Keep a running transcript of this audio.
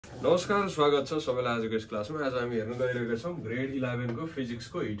नमस्कार, स्वागत छ सबैलाई आजको यस क्लासमा। आज हामी हेर्न गइरहेका छौं ग्रेड 11 को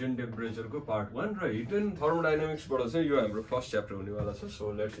फिजिक्सको हिट एन्ड टेम्परेचरको पार्ट 1 र हिट एन्ड थर्मोडायनामिक्सबाट चाहिँ यो हाम्रो फर्स्ट च्याप्टर हुनेवाला छ।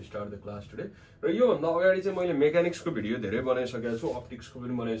 So let's start the class today. र यो भन्दा अगाडि चाहिँ मैले मेकानिक्सको भिडियो धेरै बनाइसकेको छु, अप्टिक्सको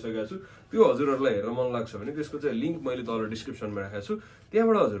पनि बनाइसकेको छु। त्यो हजुरहरुलाई हेर्न मन लाग्छ भने त्यसको चाहिँ लिंक मैले तल डिस्क्रिप्सनमा राखेको छु,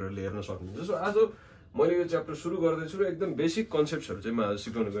 त्यहाँबाट हजुरहरुले हेर्न सक्नुहुन्छ। सो आज मैले यो च्याप्टर सुरु गर्दै छु र एकदम बेसिक कन्सेप्ट्सहरु चाहिँ म आज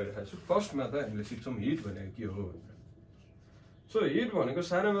सिकाउन गइरहेको छु। फर्स्टमा त हामीले सिक्छौं हिट भनेको के हो भनेर। सो हिट भनेको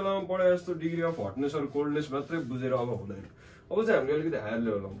सानो बेलामा पढे जस्तो डिग्री अफ हटनेस र कोल्डनेस मात्रै बुझेर अब हुँदैन। अब चाहिँ हामीले अलिकति हायर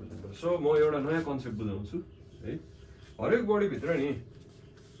लेभलमा बुझ्नुपर्छ। सो म एउटा नयाँ कन्सेप्ट बुझाउँछु है। हरेक बडी भित्र नि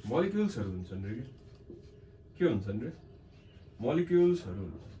मोलिक्युल्सहरु हुन्छन् रे। के हुन्छन् रे? मोलिक्युल्सहरु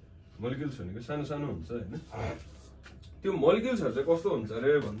हुन्छन्। मोलिक्युल्स भनेको सानो सानो हुन्छ हैन। त्यो मोलिक्युल्सहरु चाहिँ कस्तो हुन्छ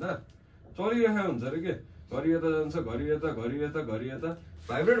रे भन्दा चलिरहेको हुन्छ रे के। घरि यता जान्छ, घरि यता, घरि यता, घरि यता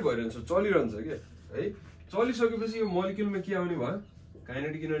भाइब्रेट भइरहन्छ, चलिरहन्छ के है। चलिसकेपछि यो मोलिक्युलमा के आउने भयो?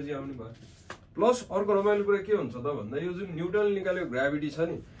 काइनेटिक एनर्जी आउने भयो। प्लस अर्को रमाइलो कुरा के हुन्छ त भन्दा यो जुन न्युटनले निकालेको ग्राभिटी छ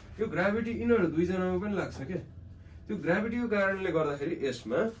नि, यो ग्राभिटी यिनीहरु दुईजनामा पनि लाग्छ के। त्यो ग्राभिटीको कारणले गर्दाखेरि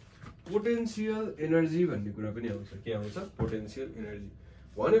यसमा पोटेन्शियल एनर्जी भन्ने कुरा पनि आउँछ। के आउँछ? Potential energy.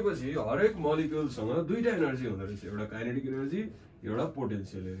 भनेपछि हरेक मोलिक्युलसँग दुईटा एनर्जी हुँदो रहेछ, एउटा काइनेटिक एनर्जी, एउटा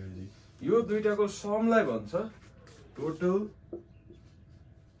पोटेन्शियल एनर्जी। यो दुईटाको समलाई भन्छ टोटल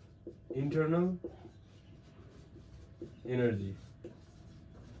इन्टरनल एनर्जी।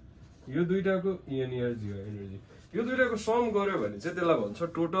 यो दुईटाको एनर्जी हो, एनर्जी। यो दुईटाको सम गर्यो भने चाहिँ त्यसलाई भन्छ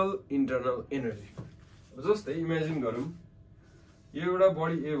टोटल इन्टरनल एनर्जी। जस्तै इमेजिन गरौँ यो एउटा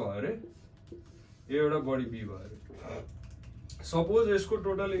बडी ए भयो रे, यो एउटा बडी बी भयो रे। सपोज यसको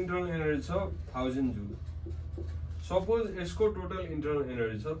टोटल इन्टरनल एनर्जी छ 1000 जूल। सपोज यसको टोटल इन्टरनल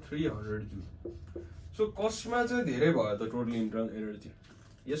एनर्जी छ 300 जूल। सो कसमा चाहिँ धेरै भयो त टोटल इन्टरनल एनर्जी?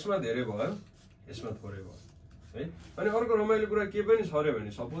 यसमा धेरै भयो, यसमा थोरै भयो है। अनि अर्को रमाइलो कुरा के पनि छ रे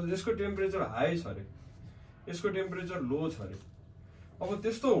भने सपोज यसको टेम्परेचर हाई छ रे, यसको टेम्परेचर लो छ रे। अब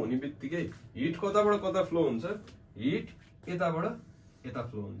त्यस्तो हुने बित्तिकै हिट कताबाट कता फ्लो हुन्छ? हिट यताबाट यता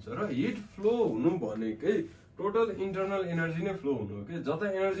फ्लो हुन्छ। र हिट फ्लो हुनु भनेकै टोटल इन्टरनल एनर्जी नै फ्लो हुनु हो के।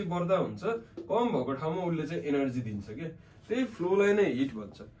 जता एनर्जी बढ्दा हुन्छ कम भएको ठाउँमा उसले चाहिँ एनर्जी दिन्छ के। त्यही फ्लोलाई नै हिट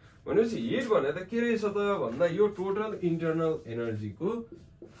भन्छ। भनेपछि हिट भने त के रहेछ त भन्दा यो टोटल इन्टरनल एनर्जीको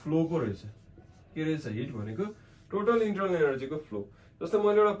फ्लोको रहेछ। के रहेछ? हिट भनेको टोटल इन्टरनल एनर्जीको फ्लो। जस्तै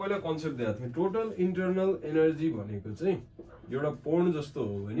मैले एउटा पहिला कन्सेप्ट दिएको थिएँ, टोटल इन्टरनल एनर्जी भनेको चाहिँ एउटा पोन्ड जस्तो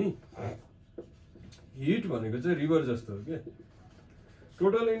हो भने हिट भनेको चाहिँ रिभर जस्तो हो के।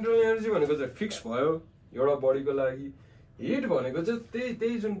 टोटल इन्टरनल एनर्जी भनेको चाहिँ फिक्स भयो एउटा बडीको लागि। हिट भनेको चाहिँ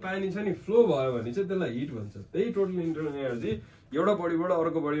त्यही जुन पानी छ नि फ्लो भयो भने चाहिँ त्यसलाई हिट भन्छ। त्यही टोटल इन्टरनल एनर्जी एउटा बडीबाट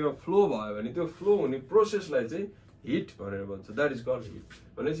अर्को बडीमा फ्लो भयो भने त्यो फ्लो हुने प्रोसेसलाई चाहिँ हिट भनेर भन्छ। That is called hit.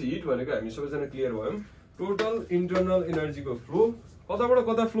 भनेपछि हिट भनेको हामी सबैजना क्लियर भयौँ, टोटल इन्टरनल एनर्जीको फ्लो। कताबाट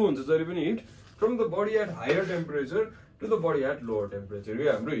कता फ्लो हुन्छ जहिले पनि hit? From the body at higher temperature to the body at lower temperature.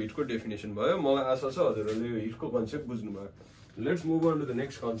 यो हाम्रो हिटको डेफिनेसन भयो। मलाई आशा छ हजुरहरूले यो हिटको कन्सेप्ट बुझ्नुभयो। Let's move on to the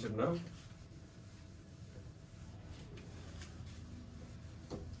next concept now.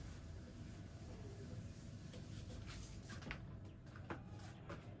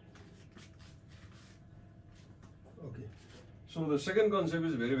 So the second concept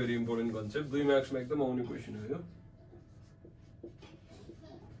is very very important concept. 2 marks में एकदम आउने क्वेशन हो यो।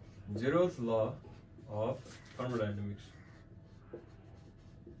 Zeroth law of thermodynamics.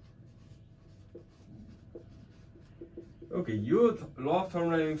 Okay, यो law of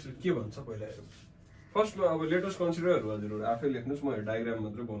thermodynamics के भन्छ पहिला हेरौँ। फर्स्टमा अब लेटेस्ट कन्सिडरहरु हजुरहरु आफै लेख्नुस्, म डायग्राम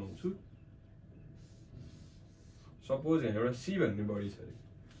मात्र बनाउँछु। सपोज यहाँ एउटा सी भन्ने बडी छ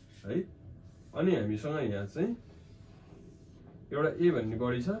है। अनि हामीसँग यहाँ चाहिँ एउटा ए भन्ने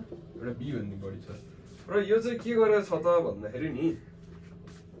बडी छ, एउटा बी भन्ने बडी छ। र यो चाहिँ के गरेको छ त भन्दाखेरि नि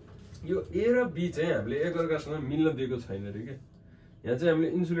यो ए र बी चाहिँ हामीले एकअर्कासँग मिल्न दिएको छैन रे के। यहाँ चाहिँ हामीले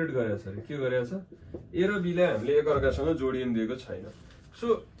इन्सुलेट गरेको छ रे। के गरेको छ? ए र बी लाई हामीले एकअर्कासँग जोडिन दिएको छैन। सो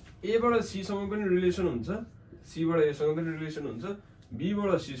ए बाट सी सँग पनि रिलेसन हुन्छ, सी बाट ए सँग पनि रिलेसन हुन्छ, बी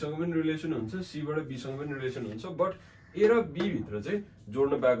बाट सी सँग पनि रिलेसन हुन्छ, सी बाट बी सँग पनि रिलेसन हुन्छ। बट ए र बी भित्र चाहिँ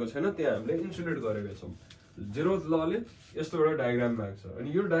जोड्न पाएको छैन, त्यहाँ हामीले इन्सुलेट गरेका छौँ। जेरोथ लले यस्तो एउटा डायग्राम मागेको छ। अनि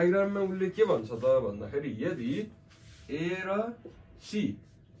यो डायग्राममा उसले के भन्छ त भन्दाखेरि यदि ए र सी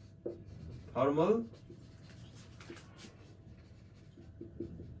थर्मल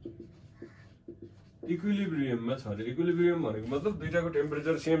इक्विलिब्रियममा छ रे। इक्विलिब्रियम भनेको मतलब दुईटाको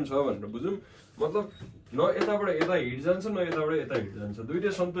टेम्परेचर सेम छ भनेर बुझौँ। मतलब न यताबाट यता हिट जान्छ, न यताबाट यता हिट जान्छ,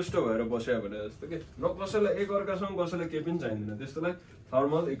 दुईटै सन्तुष्ट भएर बस्या भने जस्तो के। न कसैलाई एक अर्कासँग कसैलाई केही पनि चाहिँदैन, त्यस्तोलाई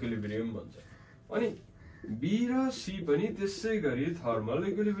थर्मल इक्विलिब्रियम भन्छ। अनि बी र सी पनि त्यसै गरी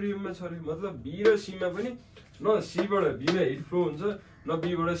थर्मल इक्विलिब्रियममा छ रे। मतलब बी र सी मा पनि न सी बाट बी मा हिट फ्लो हुन्छ, न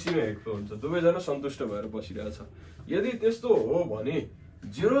बी बाट सी मा हेड फ्लो हुन्छ, दुवैजना सन्तुष्ट भएर बसिरहेछ। यदि त्यस्तो हो भने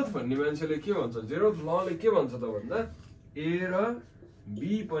जेरोथ भन्ने मान्छेले के भन्छ, जेरोथ लले के भन्छ त भन्दा ए र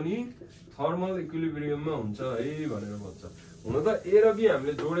बी पनि थर्मल इक्विलिब्रियममा हुन्छ है भनेर भन्छ। हुन त ए र बी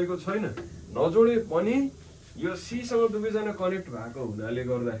हामीले जोडेको छैन, नजोडे पनि यो सी सँग दुवैजना कनेक्ट भएको हुनाले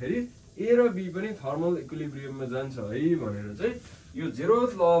गर्दाखेरि ए र बी पनि थर्मल इक्विलिब्रियममा जान्छ है भनेर चाहिँ यो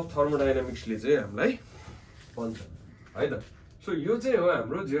जेरोथ ल अफ थर्मोडायनामिक्सले चाहिँ हामीलाई भन्छ है त। सो यो चाहिँ हो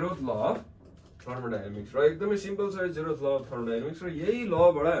हाम्रो जेरोथ ल अफ थर्मोडायनामिक्स र एकदमै सिम्पल छ जेरोथ ल अफ थर्मोडायनामिक्स र यही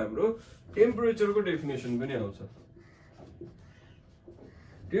लबाट हाम्रो टेम्परेचरको डेफिनेसन पनि आउँछ।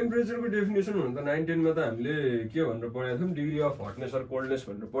 टेम्परेचरको डेफिनेसन हुन त 9-10 मा त हामीले के भनेर पढाएको थियौँ, डिग्री अफ हटनेस अर कोल्डनेस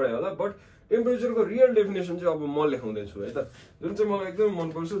भनेर पढायो होला, बट टेम्परेचरको रियल डेफिनेसन चाहिँ अब म लेखाउँदैछु है त, जुन चाहिँ मलाई एकदमै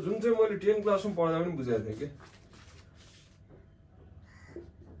मनपर्छ, जुन चाहिँ मैले 10 क्लासमा पढ्दा पनि बुझाएको थिएँ कि।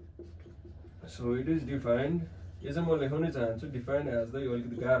 सो इट इज डिफाइन्ड, यो चाहिँ म लेखाउनै चाहन्छु, डिफाइन्ड एज द, यो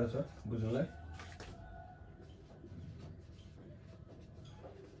अलिकति गाह्रो छ बुझ्नलाई,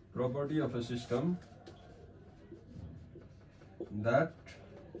 property of a system that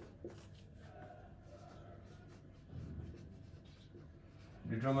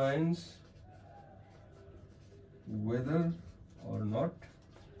determines whether or not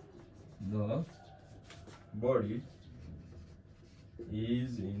the body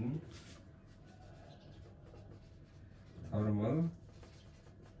is in thermal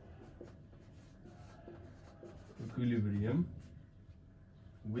equilibrium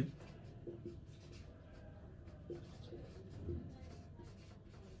with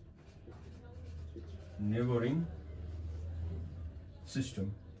neighboring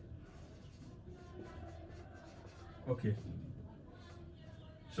system. Okay.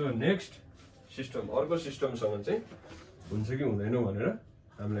 So next system, अर्को सिस्टम सँग चाहिँ हुन्छ कि हुँदैन भनेर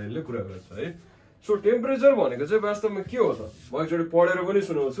हामीलाई यसले कुरा गर्छ है। सो टेम्परेचर भनेको चाहिँ वास्तवमा के हो त, म एकचोटि पढेर पनि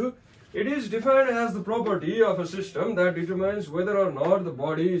सुनाउँछु। It is defined as the property of a system that determines whether or not the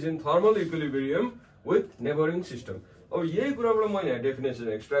body is in thermal equilibrium with neighboring system. अब यही कुराबाट मैले डेफिनेसन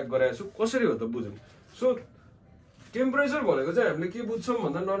एक्सट्र्याक्ट गराएको छु, कसरी हो त बुझौँ। सो टेम्परेचर भनेको चाहिँ हामीले के बुझ्छौँ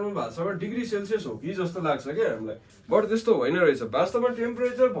भन्दा नर्मल भाषामा डिग्री सेल्सियस हो कि जस्तो लाग्छ क्या हामीलाई, बट त्यस्तो होइन रहेछ। वास्तवमा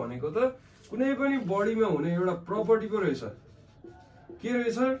टेम्परेचर भनेको त कुनै पनि बडीमा हुने एउटा प्रपर्टी पो रहेछ। के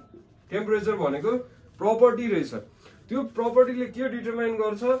रहेछ टेम्परेचर भनेको? प्रपर्टी रहेछ। त्यो प्रपर्टीले के डिटरमाइन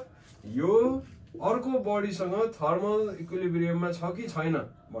गर्छ, यो अर्को बडीसँग थर्मल इक्विलिब्रियममा छ कि छैन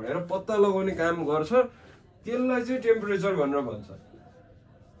भनेर पत्ता लगाउने काम गर्छ। त्यसलाई चाहिँ टेम्परेचर भनेर भन्छ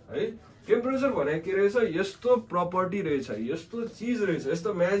है। टेम्परेचर भने के रहेछ, यस्तो प्रपर्टी रहेछ, यस्तो चिज रहेछ,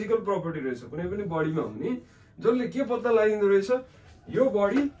 यस्तो म्याजिकल प्रपर्टी रहेछ कुनै पनि बडीमा हुने, जसले के पत्ता लगाइदिँदो रहेछ, यो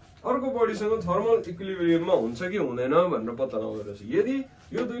बडी अर्को बडीसँग थर्मल इक्विलिब्रियममा हुन्छ कि हुँदैन भनेर पत्ता लगाउँदो रहेछ। यदि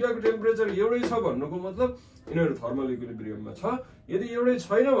यो दुईटाको टेम्परेचर एउटै छ भन्नुको मतलब यिनीहरू थर्मल इक्विलिब्रियममा छ, यदि एउटै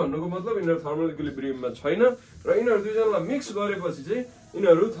छैन भन्नुको मतलब यिनीहरू थर्मल इक्विलिब्रियममा छैन, र यिनीहरू दुईजनालाई मिक्स गरेपछि चाहिँ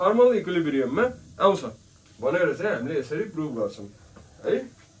यिनीहरू थर्मल इक्विलिब्रियममा आउँछ भनेर चाहिँ हामीले यसरी प्रुभ गर्छौँ है।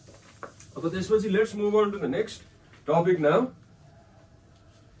 अब त्यसपछि let's move on to the next topic now.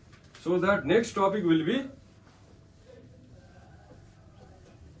 So that next topic will be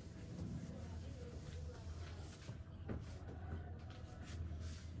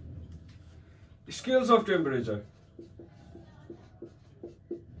scales of temperature.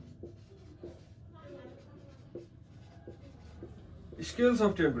 Scales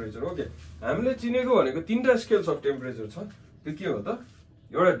of temperature. Okay. हामीले चिनेको भनेको तीनटा स्केल्स अफ टेम्परेचर छ। त्यो के हो त?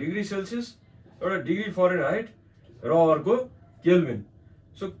 एउटा डिग्री सेल्सियस, एउटा डिग्री फरेनहाइट र अर्को केल्भिन।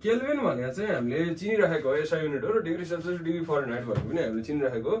 सो केल्भिन भनेको चाहिँ हामीले चिनिराखेको हो एसआई युनिट हो, र डिग्री सेल्सियस डिग्री फरेनहाइट भनेको पनि हामीले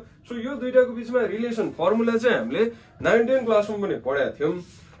चिनिराखेको हो। सो यो दुईटाको बीचमा रिलेसन फर्मुला चाहिँ हामीले 9-10 क्लासमा पनि पढाएको थियौँ,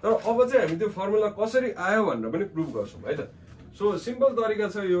 तर अब चाहिँ हामी त्यो फर्मुला कसरी आयो भनेर पनि प्रुभ गर्छौँ है त। सो सिम्पल तरिका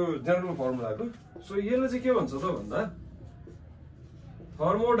छ यो जेनरल फर्मुलाको। सो यसले चाहिँ के भन्छ त भन्दा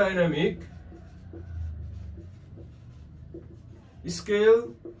thermodynamic scale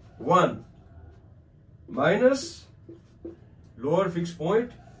 1 minus lower fix point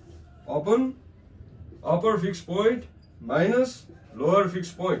upon upper fix point minus lower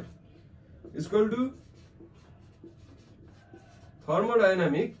fix point equal to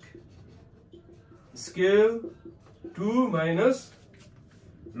thermodynamic scale 2 minus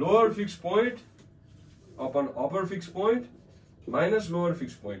lower fixed point upon upper fixed point minus lower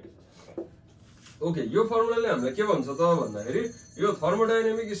fixed point. Okay, यो फर्मुलाले हामीलाई के भन्छ त भन्दाखेरि यो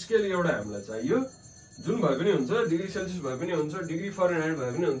thermodynamic scale एउटा हामीलाई चाहियो, जुन भए पनि हुन्छ, डिग्री सेल्सियस भए पनि हुन्छ, डिग्री फरेनहाइट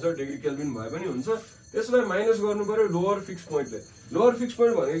भए पनि हुन्छ, डिग्री केल्भिन भए पनि हुन्छ, त्यसलाई माइनस गर्नु पर्यो lower fix पोइन्टले। Lower fix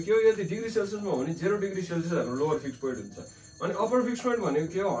point भनेको के हो, यदि डिग्री सेल्सियसमा हो भने 0 डिग्री सेल्सियस हाम्रो लोअर फिक्स पोइन्ट हुन्छ, अनि अपर फिक्स पोइन्ट भनेको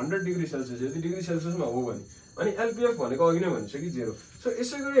के हो 100 डिग्री सेल्सियस, यदि डिग्री सेल्सियसमा हो भने। अनि एलपीएफ भनेको अघि नै भनिसक्यो 0 सो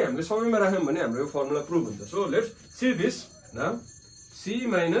यसै गरी हामीले समयमा राख्यौं भने हाम्रो यो फर्मुला प्रुभ हुन्छ so let's see this now c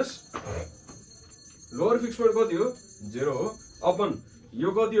minus lower fix point कति हो 0 हो अपन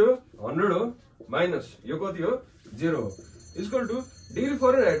यो कति हो 100 हो माइनस यो कति हो 0 हो इक्वल टु डिग्री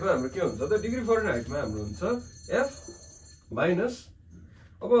फरेनहाइटमा हाम्रो के हुन्छ त डिग्री फरेनहाइटमा हाम्रो हुन्छ f माइनस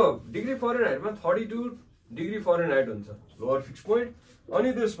अब डिग्री फरेनहाइटमा 32 डिग्री फरेनहाइट हुन्छ लोअर फिक्स पोइन्ट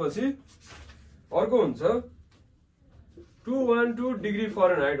अनि त्यसपछि अर्को हुन्छ 212 डिग्री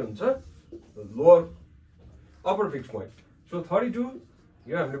फरेनहाइट हुन्छ lower upper fix point so 32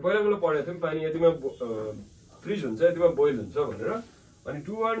 यो हामीले पहिला पढेको थियौं पानी यतिमा फ्रिज हुन्छ यतिमा बोइल हुन्छ भनेर अनि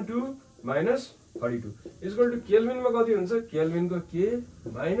 212 माइनस 32 इक्वल टु केल्भिनमा कति हुन्छ केल्भिनको के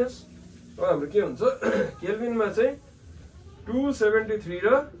माइनस अब हाम्रो के हुन्छ केल्भिनमा चाहिँ 273 र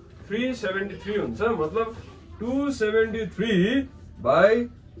 373 हुन्छ मतलब 273 बाई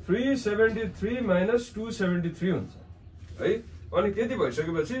 373 माइनस 273 हुन्छ है अनि त्यति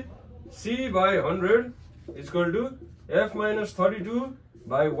भइसकेपछि c by 100 equal to f minus 32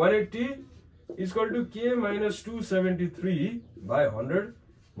 by 180 equal to k minus 273 by 100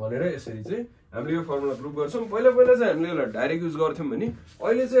 भनेर यसरी चाहिँ हामीले यो फर्मुला प्रुभ गर्छौं पहिला चाहिँ हामीले यसलाई डाइरेक्ट युज गर्थ्यौं भने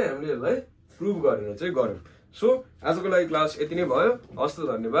अहिले चाहिँ हामीले यसलाई प्रुभ गरेर चाहिँ गर्यौं सो आजको लागि क्लास यति नै भयो हस्त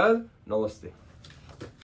धन्यवाद नमस्ते